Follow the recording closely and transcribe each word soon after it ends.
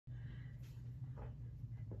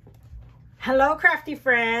Hello crafty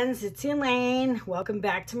friends, it's Elaine. Welcome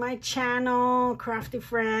back to my channel, crafty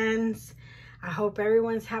friends. I hope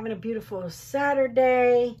everyone's having a beautiful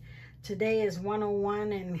Saturday. Today is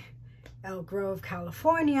 101 in Elk Grove,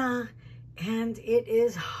 California, and it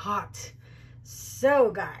is hot. So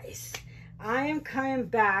guys, I am coming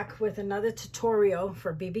back with another tutorial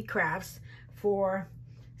for BeeBeeCrafts for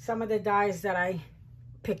some of the dies that I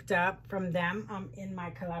picked up from them in my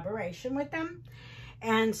collaboration with them.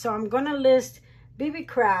 And so I'm going to list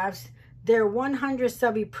BeeBeeCrafts, their 100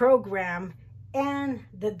 subby program, and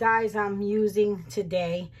the dies I'm using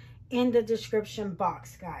today in the description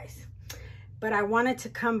box, guys. But I wanted to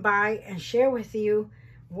come by and share with you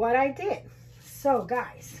what I did. So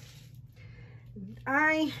guys,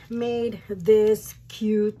 I made this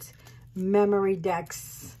cute memory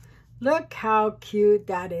decks. Look how cute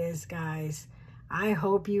that is, guys. I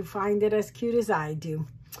hope you find it as cute as I do.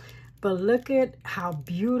 But look at how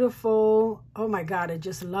beautiful. Oh my God, I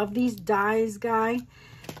just love these dies, guys.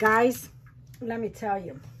 Let me tell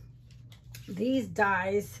you, these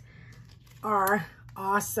dies are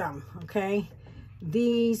awesome, okay?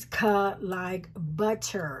 These cut like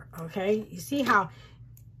butter, okay? You see how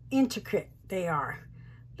intricate they are.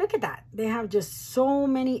 Look at that. They have just so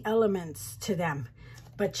many elements to them.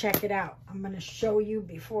 But check it out. I'm going to show you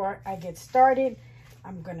before I get started.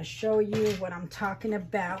 I'm going to show you what I'm talking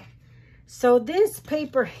about. So this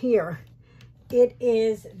paper here, it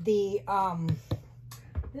is the,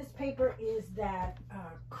 this paper is that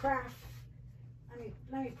craft,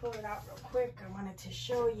 let me pull it out real quick. I wanted to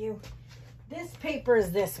show you. This paper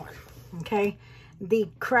is this one, okay? The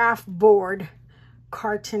craft board,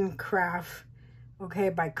 carton craft, okay,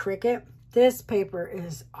 by Cricut. This paper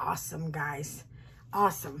is awesome, guys.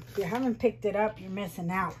 Awesome. If you haven't picked it up, you're missing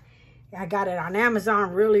out. I got it on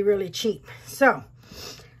Amazon really, really cheap. So,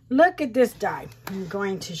 look at this die. I'm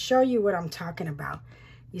going to show you what I'm talking about.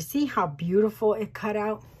 You see how beautiful it cut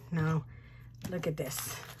out? No, look at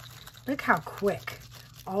this. Look how quick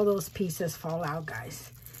all those pieces fall out,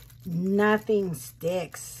 guys. Nothing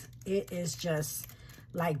sticks. It is just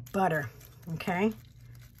like butter, okay?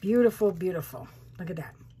 Beautiful, beautiful. Look at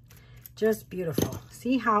that. Just beautiful.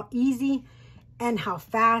 See how easy and how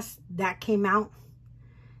fast that came out?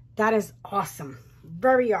 That is awesome.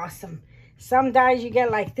 Very awesome. Some dies you get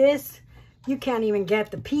like this, you can't even get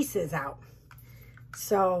the pieces out.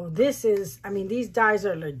 So this is, I mean, these dies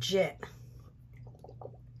are legit.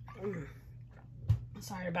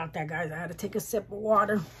 Sorry about that, guys. I had to take a sip of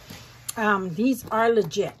water. These are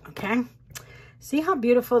legit, okay? See how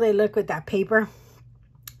beautiful they look with that paper?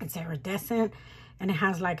 It's iridescent and it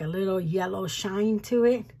has like a little yellow shine to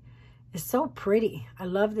it. It's so pretty. I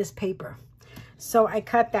love this paper. So I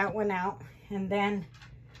cut that one out, and then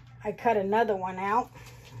I cut another one out.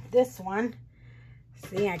 This one.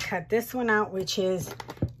 See, I cut this one out, which is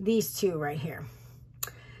these two right here.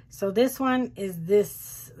 So this one is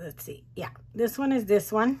this. Let's see. Yeah, this one is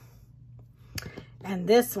this one. And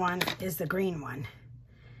this one is the green one.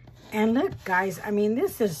 And look, guys, I mean,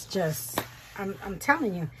 this is just, I'm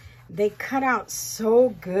telling you, they cut out so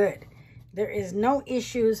good. There is no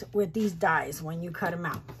issues with these dies when you cut them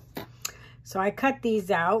out. So I cut these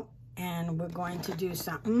out, and we're going to do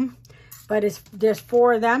something. But there's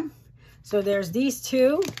 4 of them. So there's these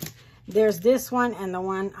 2. There's this one and the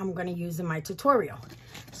one I'm going to use in my tutorial.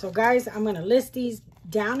 So guys, I'm going to list these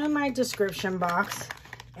down in my description box.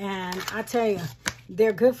 And I tell you,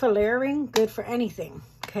 they're good for layering, good for anything.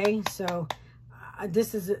 Okay, so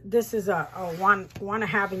this is a one to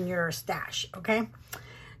have in your stash. Okay,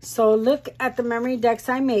 so look at the memory decks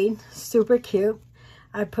I made. Super cute.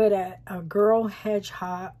 I put a girl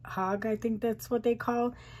hedgehog, I think that's what they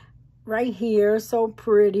call, right here. So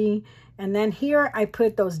pretty. And then here I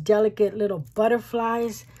put those delicate little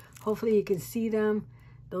butterflies. Hopefully you can see them.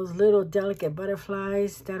 Those little delicate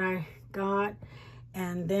butterflies that I got.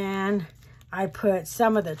 And then I put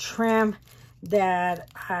some of the trim that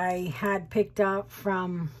I had picked up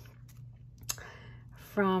from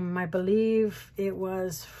I believe it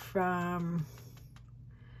was from,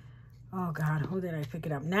 oh God, who did I pick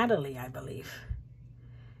it up? Natalie, I believe.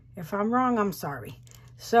 If I'm wrong, I'm sorry.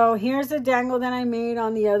 So here's the dangle that I made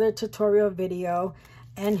on the other tutorial video.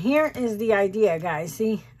 And here is the idea, guys.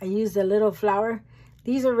 See, I used a little flower.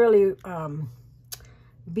 These are really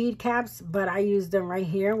bead caps, but I used them right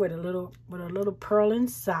here with a little pearl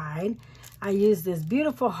inside. I used this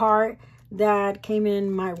beautiful heart that came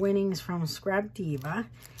in my winnings from Scrap Diva.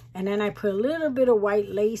 And then I put a little bit of white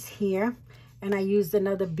lace here. And I used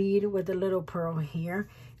another bead with a little pearl here.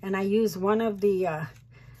 And I used one of the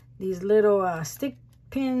these little stick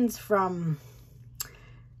pins from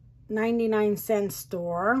 99-cent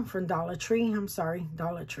store from Dollar Tree. I'm sorry,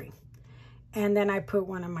 Dollar Tree. And then I put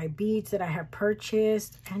one of my beads that I have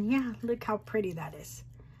purchased. And yeah, look how pretty that is.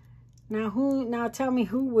 Now tell me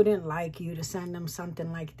who wouldn't like you to send them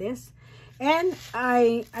something like this. And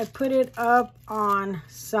I put it up on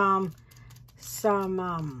some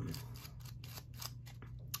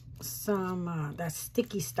that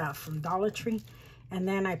sticky stuff from Dollar Tree. And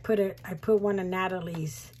then I put one of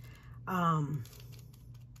Natalie's what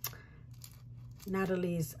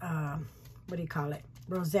do you call it,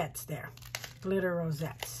 rosettes there, glitter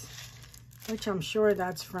rosettes, which I'm sure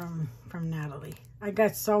that's from Natalie. I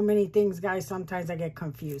got so many things, guys, sometimes I get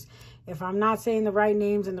confused. If I'm not saying the right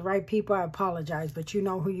names and the right people, I apologize, but you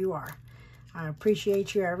know who you are. I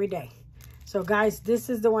appreciate you every day. So guys, this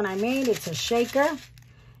is the one I made. It's a shaker,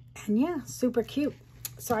 and yeah, super cute.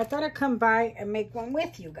 So I thought I'd come by and make one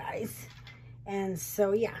with you guys. And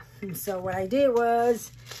so yeah, and so what I did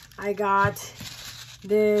was I got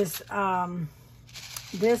this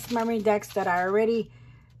this memory decks that I already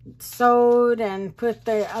sewed and put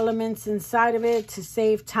the elements inside of it to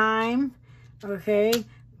save time. Okay,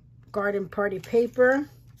 garden party paper.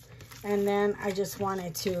 And then I just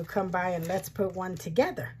wanted to come by and let's put one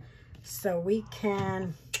together so we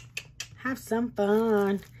can have some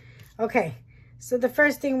fun. Okay, so the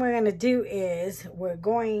first thing we're going to do is we're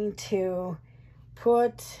going to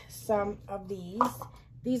put some of these.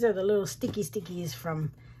 These are the little stickies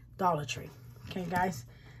from Dollar Tree. Okay, guys.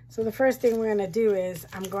 So the first thing we're going to do is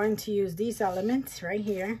I'm going to use these elements right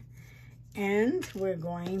here. And we're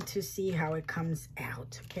going to see how it comes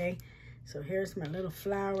out. Okay. So here's my little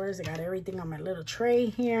flowers. I got everything on my little tray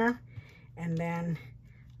here. And then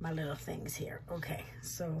my little things here. Okay.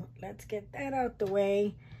 So let's get that out the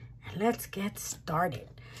way. And let's get started.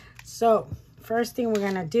 So first thing we're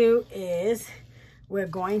going to do is we're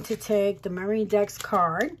going to take the Memory Decks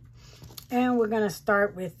card. And we're going to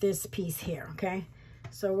start with this piece here. Okay.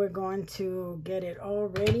 So we're going to get it all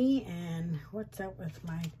ready. And what's up with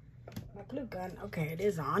my glue gun? Okay, it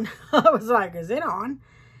is on. I was like, is it on?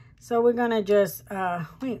 So we're going to just,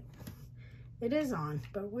 wait. It is on.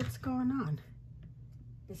 But what's going on?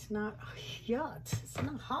 It's not hot. It's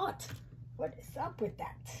not hot. What is up with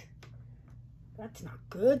that? That's not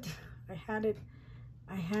good. I had it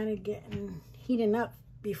getting heating up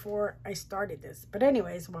before I started this. But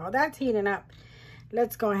anyways, while that's heating up,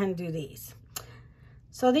 let's go ahead and do these.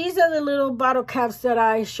 So these are the little bottle caps that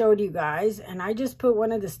I showed you guys. And I just put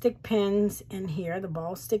one of the stick pins in here, the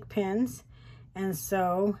ball stick pins. And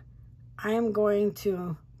so I am going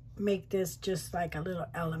to make this just like a little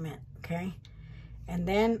element, okay? And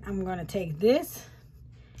then I'm going to take this.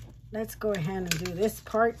 Let's go ahead and do this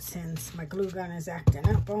part since my glue gun is acting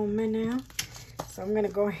up on me now. So I'm going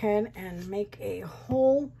to go ahead and make a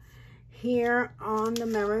hole here on the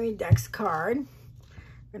Memory Decks card.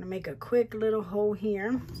 I'm going to make a quick little hole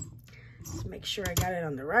here. Just make sure I got it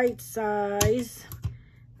on the right size.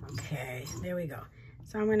 Okay, there we go.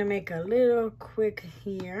 So I'm going to make a little quick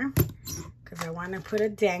here because I want to put a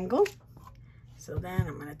dangle. So then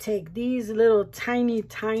I'm going to take these little tiny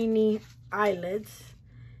eyelets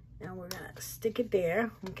and we're going to stick it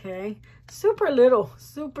there. Okay, super little,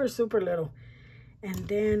 super little. And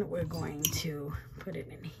then we're going to put it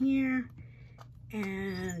in here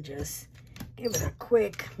and just give it a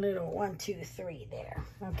quick little 1, 2, 3 there.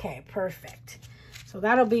 Okay, perfect. So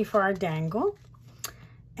that'll be for our dangle.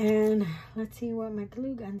 And let's see what my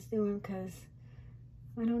glue gun's doing because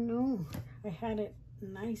I don't know. I had it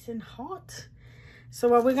nice and hot. So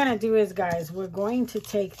what we're going to do is, guys, we're going to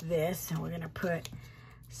take this and we're going to put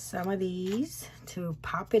some of these to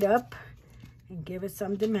pop it up and give it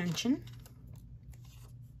some dimension.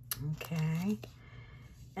 Okay.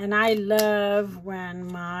 And I love when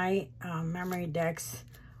my memory decks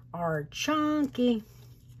are chunky.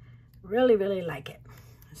 Really like it.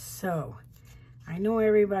 So I know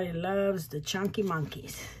everybody loves the chunky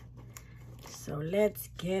monkeys. So let's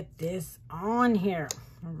get this on here.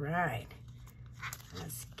 All right.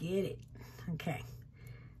 Let's get it. Okay.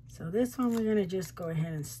 So this one we're going to just go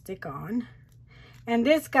ahead and stick on. And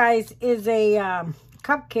this, guys, is a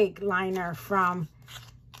cupcake liner from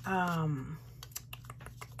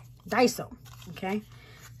Daiso. Okay,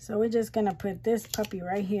 so we're just gonna put this puppy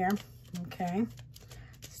right here. Okay,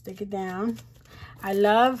 stick it down. I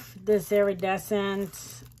love this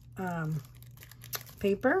iridescent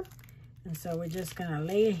paper, and so we're just gonna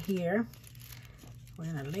lay it here. We're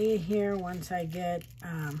gonna lay it here once I get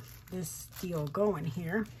this deal going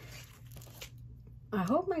here. I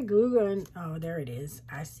hope my glue gun, oh, there it is.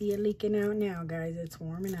 I see it leaking out now, guys. It's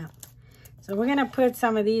warming up. So we're gonna put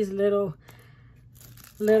some of these little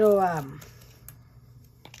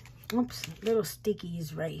oops, little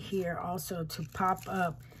stickies right here also to pop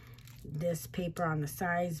up this paper on the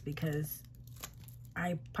sides, because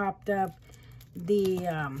I popped up the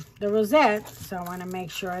rosette, so I want to make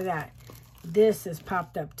sure that this is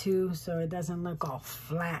popped up too, so it doesn't look all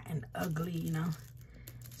flat and ugly, you know.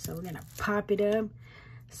 So we're gonna pop it up.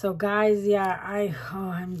 So guys, yeah,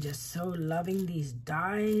 I'm just so loving these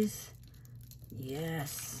dies.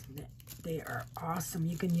 Yes, they are awesome.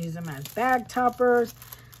 You can use them as bag toppers.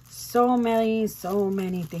 So many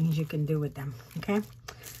things you can do with them. Okay,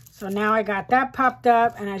 so now I got that popped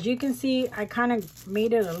up, and as you can see, I kind of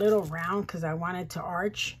made it a little round because I wanted to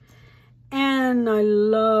arch. And I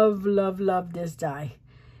love this die.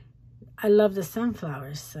 I love the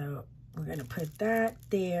sunflowers, so we're gonna put that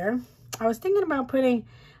there. I was thinking about putting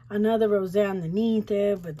another rosette underneath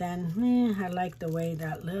it, but then I like the way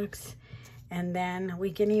that looks. And then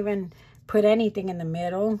we can even put anything in the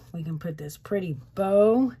middle. We can put this pretty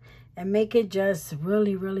bow and make it just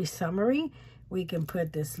really summery. We can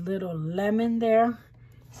put this little lemon there.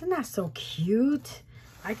 Isn't that so cute?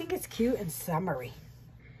 I think it's cute and summery.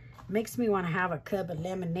 Makes me want to have a cup of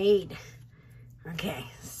lemonade. Okay,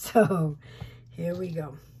 so here we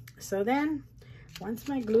go. So then, once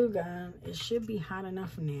my glue gun, it should be hot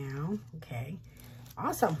enough now. Okay,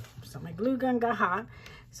 awesome. So my glue gun got hot.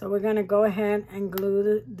 So we're gonna go ahead and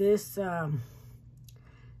glue this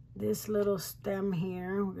this little stem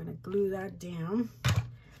here. We're gonna glue that down.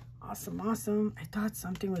 Awesome. I thought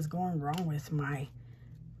something was going wrong with my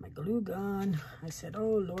glue gun. I said,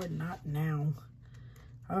 oh Lord, not now.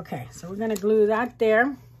 Okay, so we're gonna glue that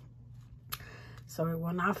there so it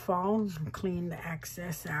will not fall. Clean the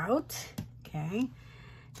excess out. Okay,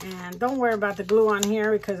 and don't worry about the glue on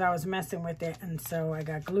here because I was messing with it, and so I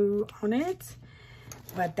got glue on it,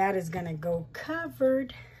 but that is gonna go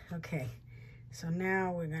covered. Okay, so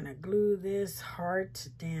now we're gonna glue this heart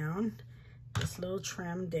down, this little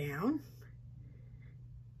trim down.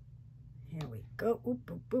 Here we go. Oop,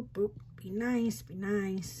 boop, boop, boop. Be nice, be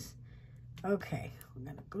nice. Okay, we're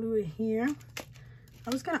gonna glue it here. I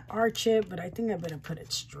was gonna arch it, but I think I better put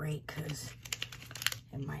it straight because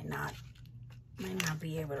it might not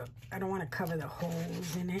be able to. I don't want to cover the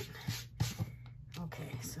holes in it.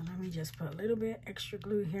 Okay, so let me just put a little bit extra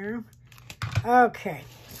glue here. Okay,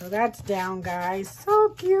 so that's down, guys. So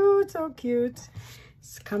cute, so cute.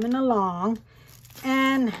 It's coming along.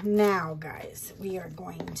 And now, guys, we are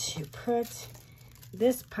going to put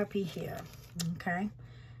this puppy here. Okay,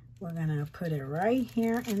 we're gonna put it right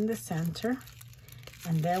here in the center,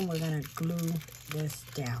 and then we're gonna glue this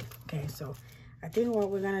down. Okay, so I think what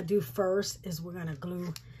we're gonna do first is we're gonna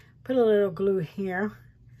put a little glue here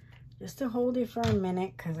just to hold it for a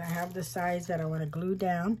minute, because I have the sides that I want to glue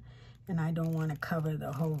down and I don't want to cover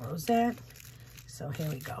the whole rosette. So here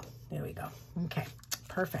we go. There we go. Okay,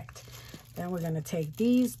 perfect. Then we're gonna take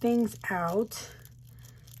these things out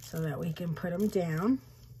so that we can put them down.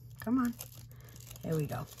 Come on. There we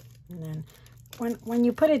go. And then when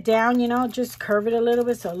you put it down, you know, just curve it a little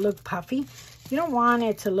bit so it look puffy. You don't want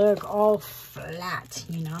it to look all flat,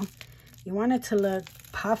 you know. You want it to look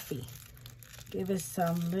puffy. Give it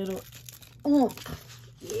some little oomph.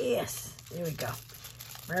 Yes, there we go.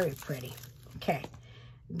 Very pretty. Okay.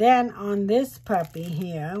 Then on this puppy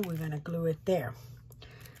here, we're gonna glue it there.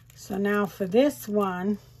 So now for this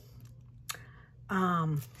one,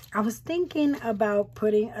 I was thinking about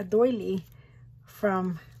putting a doily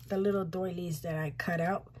from the little doilies that I cut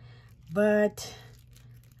out, but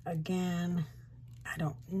again, I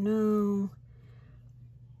don't know.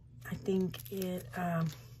 I think it, I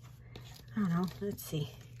don't know, let's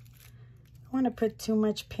see. I want to put too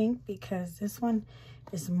much pink because this one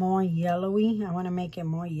is more yellowy. I want to make it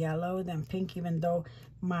more yellow than pink, even though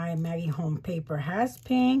my Maggie Home paper has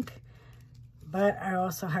pink, but I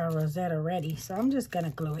also have rosette already, so I'm just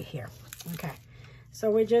gonna glue it here. Okay,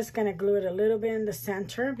 so we're just gonna glue it a little bit in the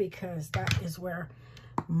center because that is where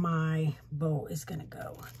my bow is gonna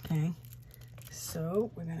go. Okay,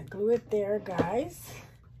 so we're gonna glue it there, guys.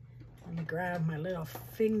 Let me grab my little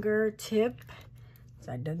fingertip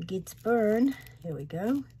so I don't get burned. Here we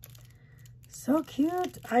go. So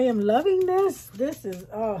cute. I am loving this. This is,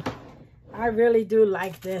 oh, I really do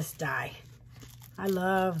like this die. I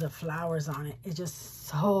love the flowers on it. It's just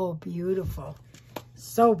so beautiful.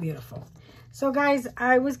 So beautiful. So guys,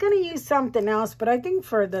 I was going to use something else, but I think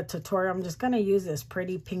for the tutorial, I'm just going to use this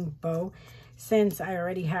pretty pink bow. Since I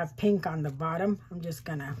already have pink on the bottom, I'm just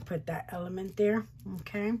going to put that element there.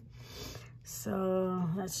 Okay. So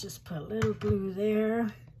let's just put a little glue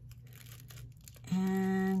there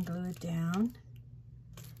and glue it down.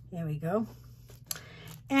 There we go.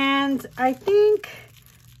 And I think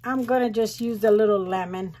I'm going to just use a little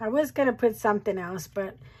lemon. I was going to put something else,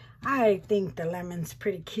 but I think the lemon's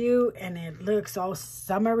pretty cute and it looks all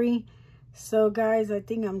summery. So guys, I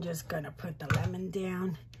think I'm just going to put the lemon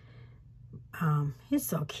down. It's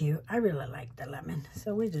so cute. I really like the lemon.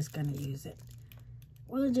 So we're just going to use it.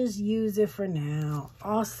 We'll just use it for now.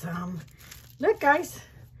 Awesome. Look, guys.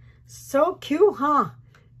 So cute, huh?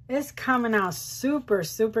 It's coming out super,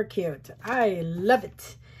 super cute. I love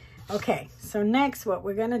it. Okay, so next what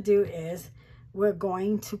we're going to do is we're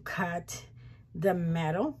going to cut the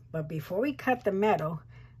metal. But before we cut the metal,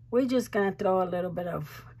 we're just going to throw a little bit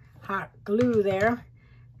of hot glue there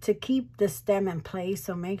to keep the stem in place.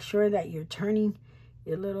 So make sure that you're turning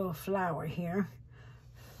your little flower here.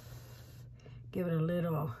 Give it a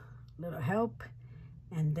little help,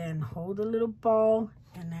 and then hold a little ball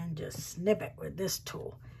and then just snip it with this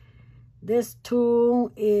tool. This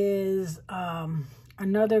tool is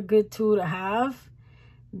another good tool to have.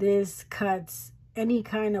 This cuts any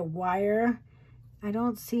kind of wire. I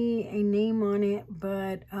don't see a name on it,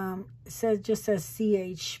 but it just says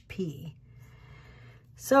CHP.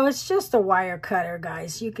 So it's just a wire cutter,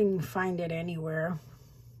 guys. You can find it anywhere.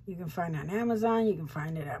 You can find it on Amazon. You can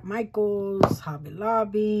find it at Michael's, Hobby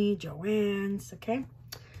Lobby, Joann's, okay?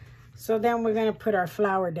 So then we're going to put our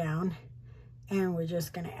flower down, and we're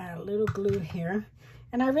just going to add a little glue here.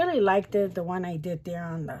 And I really liked it, the one I did there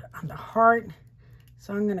on the heart.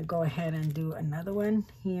 So I'm going to go ahead and do another one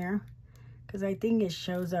here, because I think it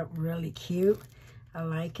shows up really cute. I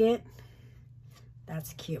like it.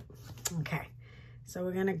 That's cute. Okay. So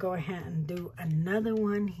we're going to go ahead and do another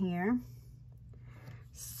one here.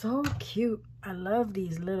 So cute. I love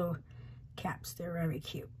these little caps. They're very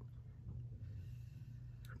cute.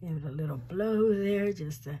 Give it a little blow there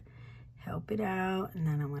just to help it out. And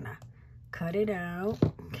then I'm going to cut it out.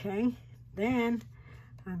 Okay. Then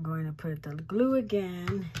I'm going to put the glue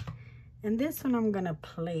again. And this one I'm going to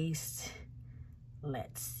place,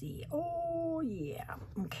 let's see. Oh, yeah.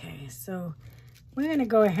 Okay. So we're going to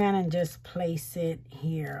go ahead and just place it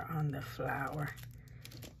here on the flower.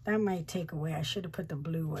 That might take away. I should have put the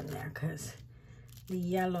blue one there because the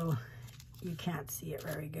yellow, you can't see it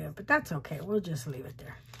very good. But that's okay. We'll just leave it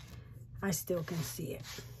there. I still can see it.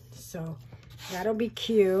 So that'll be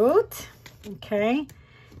cute. Okay.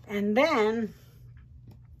 And then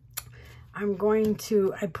I'm going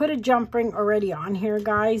to, I put a jump ring already on here,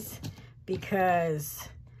 guys, because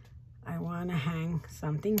I want to hang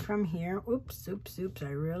something from here. Oops, oops, oops. I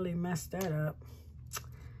really messed that up.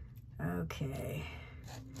 Okay.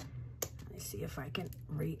 Let me see if I can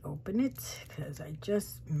reopen it because I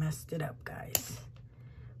just messed it up, guys.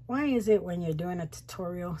 Why is it when you're doing a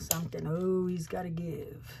tutorial, something always got to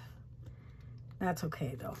give? That's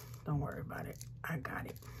okay, though. Don't worry about it. I got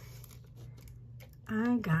it.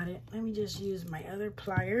 I got it. Let me just use my other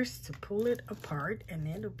pliers to pull it apart, and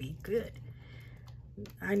it'll be good.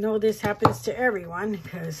 I know this happens to everyone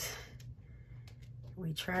because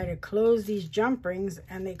we try to close these jump rings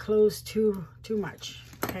and they close too much.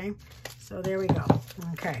 Okay, so there we go.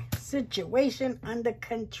 Okay, situation under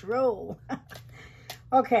control.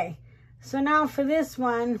 Okay, so now for this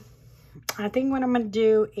one, I think what I'm gonna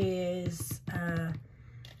do is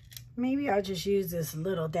maybe I'll just use this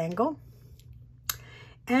little dangle.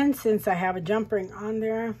 And since I have a jump ring on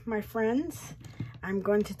there, my friends, I'm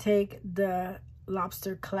going to take the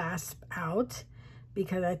lobster clasp out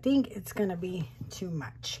because I think it's going to be too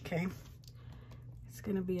much, okay? It's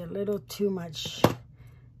going to be a little too much.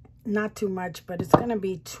 Not too much, but it's going to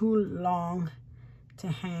be too long to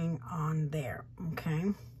hang on there,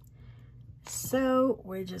 okay? So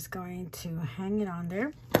we're just going to hang it on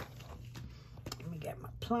there. Let me get my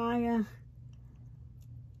plier.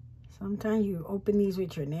 Sometimes you open these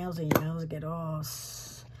with your nails and your nails get all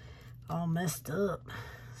messed up.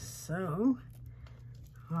 So,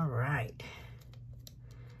 all right.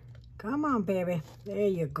 Come on, baby. There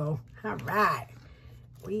you go. All right.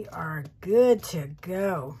 We are good to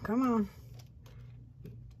go. Come on.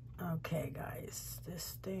 Okay, guys.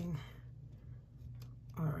 This thing.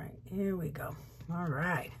 All right. Here we go. All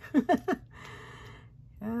right.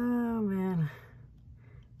 Oh, man.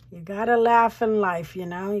 You gotta laugh in life, you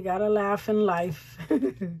know? You gotta laugh in life.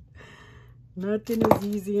 Nothing is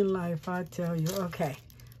easy in life, I tell you. Okay,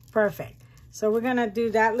 perfect. So we're gonna do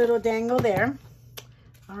that little dangle there.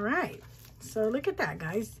 All right. So look at that,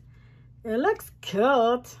 guys. It looks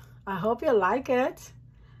cute. I hope you like it.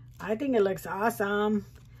 I think it looks awesome.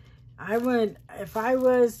 I would, if I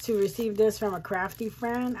was to receive this from a crafty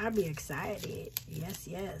friend, I'd be excited. Yes,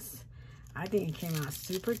 yes. I think it came out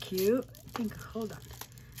super cute. I think, hold on.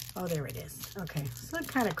 Oh, there it is. Okay, it's looking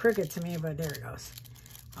kind of crooked to me, but there it goes.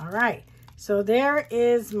 All right. So there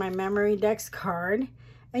is my memory decks card.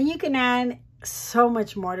 And you can add so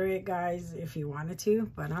much more to it, guys, if you wanted to.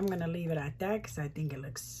 But I'm going to leave it at that because I think it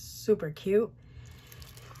looks super cute.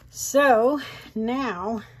 So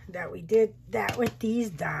now that we did that with these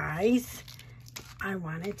dies, I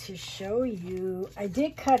wanted to show you. I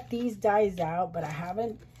did cut these dies out, but I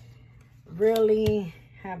haven't really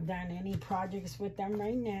have done any projects with them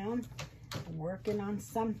right now. I'm working on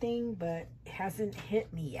something, but it hasn't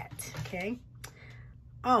hit me yet, okay?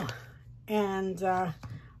 Oh, and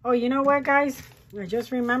oh, you know what, guys? I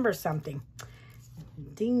just remembered something.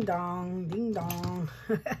 Ding dong, ding dong.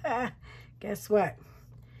 Guess what?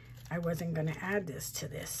 I wasn't gonna add this to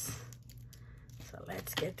this. So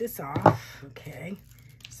let's get this off, okay?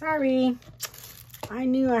 Sorry. I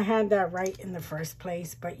knew I had that right in the first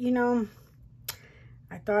place, but you know,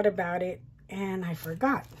 I thought about it and I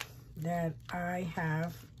forgot that I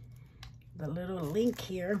have the little link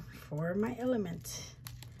here for my element.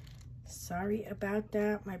 Sorry about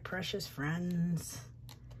that, my precious friends.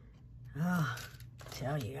 Oh,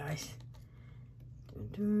 tell you guys.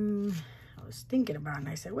 I was thinking about it and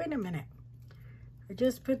I said, wait a minute. I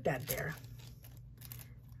just put that there.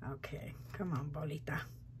 Okay, come on, bolita.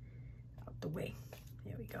 Out the way.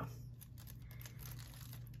 There we go.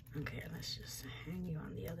 Okay, let's just hang you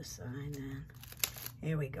on the other side then.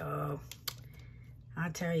 Here we go.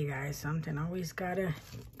 I'll tell you guys, something always gotta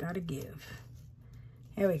give.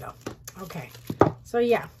 Here we go. Okay, so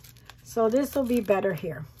yeah, so this will be better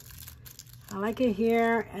here. I like it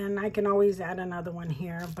here, and I can always add another one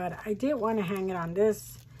here, but I did want to hang it on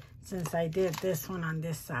this since I did this one on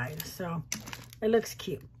this side, so it looks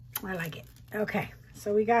cute. I like it. Okay,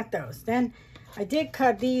 so we got those. Then I did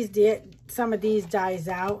cut some of these dies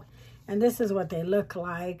out, and this is what they look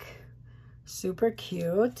like. Super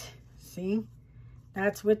cute. See,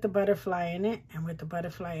 that's with the butterfly in it and with the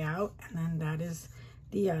butterfly out, and then that is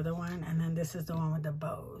the other one, and then this is the one with the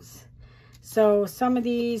bows. So some of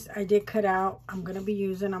these I did cut out. I'm going to be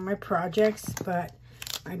using on my projects, but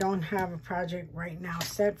I don't have a project right now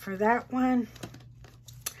set for that one.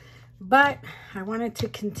 But I wanted to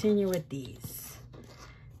continue with these.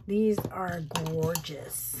 These are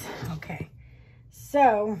gorgeous. Okay,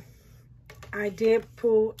 so I did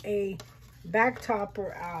pull a back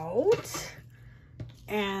topper out.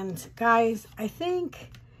 And guys, I think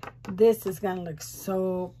this is going to look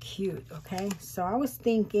so cute, okay? So I was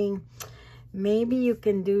thinking maybe you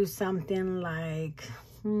can do something like,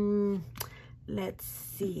 let's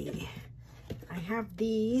see. I have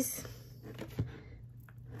these.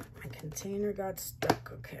 My container got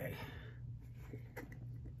stuck, okay.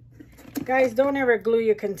 Guys, don't ever glue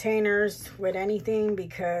your containers with anything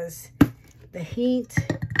because the heat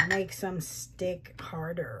makes them stick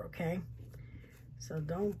harder, okay? So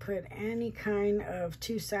don't put any kind of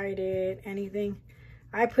two-sided anything.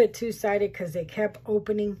 I put two-sided because they kept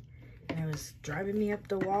opening and it was driving me up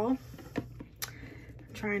the wall.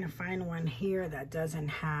 I'm trying to find one here that doesn't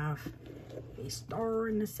have a star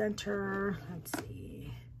in the center. Let's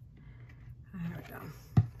see. There we go.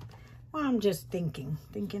 Well, I'm just thinking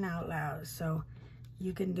out loud. So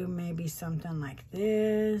you can do maybe something like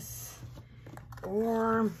this,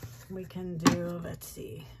 or we can do, let's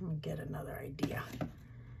see, let me get another idea.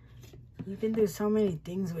 You can do so many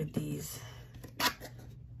things with these.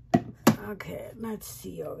 Okay, let's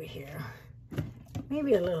see over here.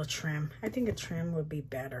 Maybe a little trim. I think a trim would be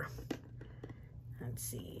better. Let's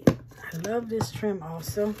see. I love this trim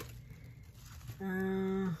also.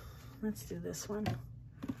 Let's do this one.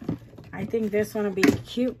 I think this one will be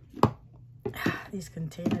cute. These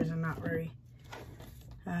containers are not very...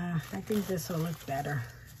 I think this will look better.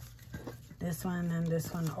 This one and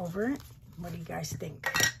this one over it. What do you guys think?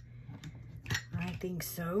 I think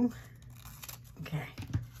so. Okay.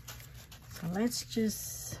 So let's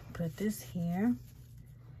just put this here.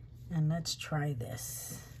 And let's try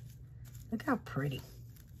this. Look how pretty.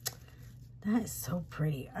 That is so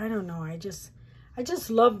pretty. I don't know. I just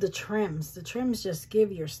love the trims. The trims just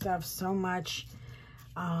give your stuff so much,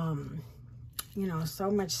 you know, so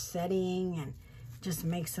much setting, and just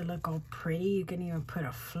makes it look all pretty. You can even put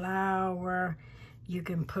a flower. You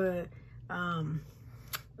can put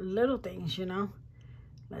little things, you know.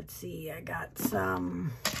 Let's see. I got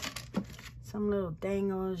some little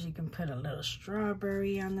dangles. You can put a little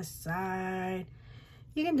strawberry on the side.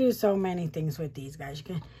 You can do so many things with these, guys. You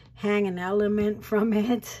can hang an element from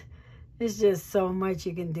it. There's just so much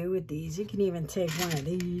you can do with these. You can even take one of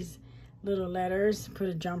these little letters, put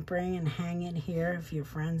a jump ring and hang it here if your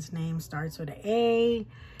friend's name starts with an A.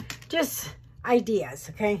 Just ideas,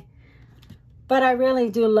 okay? But I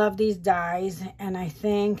really do love these dies, and I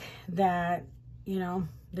think that, you know,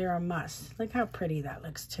 they're a must. Look how pretty that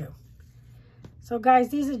looks too. So guys,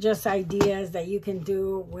 these are just ideas that you can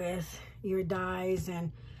do with your dies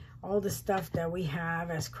and all the stuff that we have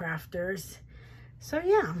as crafters. So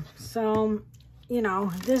yeah, so you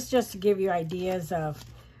know, this just to give you ideas of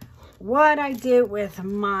what I did with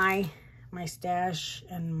my stash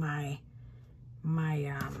and my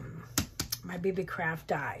BeeBeeCraft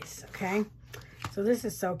dies. Okay, so this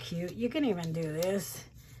is so cute. You can even do this.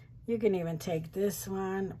 You can even take this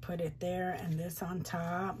one, put it there, and this on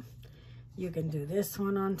top. You can do this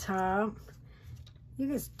one on top. You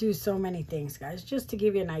can do so many things, guys, just to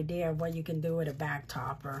give you an idea of what you can do with a back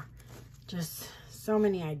topper. Just so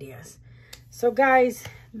many ideas. So guys,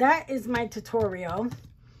 that is my tutorial.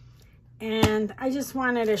 And I just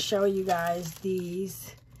wanted to show you guys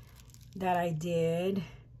these that I did.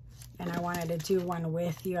 And I wanted to do one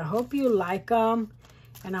with you. I hope you like them.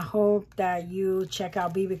 And I hope that you check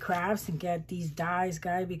out BeeBeeCrafts and get these dies,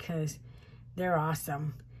 guys, because they're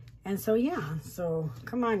awesome. And so, yeah. So,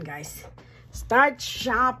 come on, guys. Start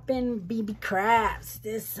shopping BeeBeeCrafts.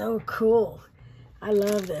 This is so cool. I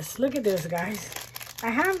love this. Look at this, guys. I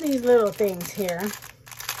have these little things here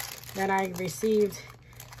that I received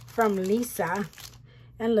from Lisa.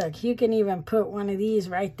 And look, you can even put one of these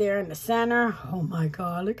right there in the center. Oh my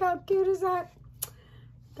God, look how cute is that?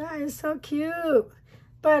 That is so cute.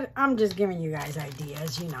 But I'm just giving you guys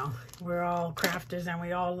ideas, you know. We're all crafters and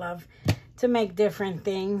we all love to make different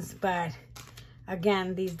things. But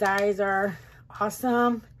again, these dies are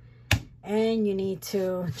awesome. And you need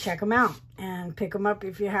to check them out and pick them up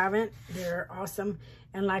if you haven't. They're awesome.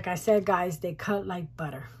 And like I said, guys, they cut like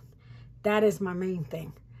butter. That is my main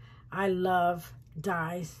thing. I love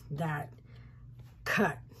dies that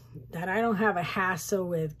cut, that I don't have a hassle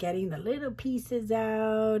with getting the little pieces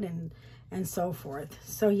out and so forth.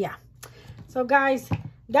 So yeah, so guys,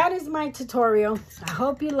 that is my tutorial. I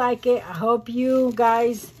hope you like it. I hope you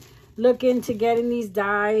guys look into getting these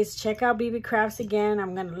dies. Check out BeeBeeCrafts again.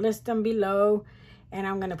 I'm going to list them below, and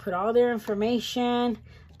I'm going to put all their information,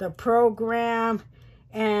 the program,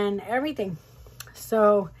 and everything.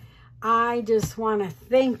 So I just want to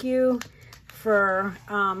thank you for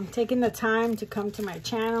taking the time to come to my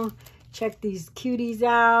channel. Check these cuties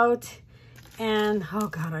out. And oh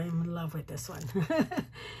God, I am in love with this one.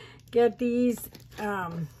 Get these,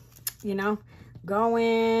 you know,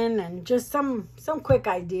 going, and just some quick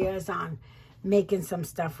ideas on making some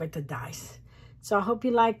stuff with the dies. So I hope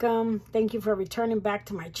you like them. Thank you for returning back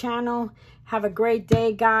to my channel. Have a great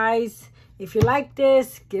day, guys. If you like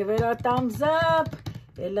this, give it a thumbs up.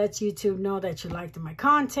 It lets YouTube know that you liked my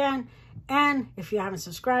content. And if you haven't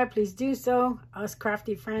subscribed, please do so. Us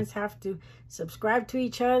crafty friends have to subscribe to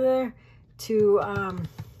each other to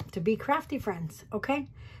be crafty friends, okay?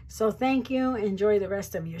 So thank you. Enjoy the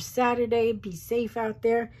rest of your Saturday. Be safe out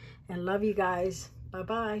there, and love you guys.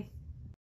 Bye-bye.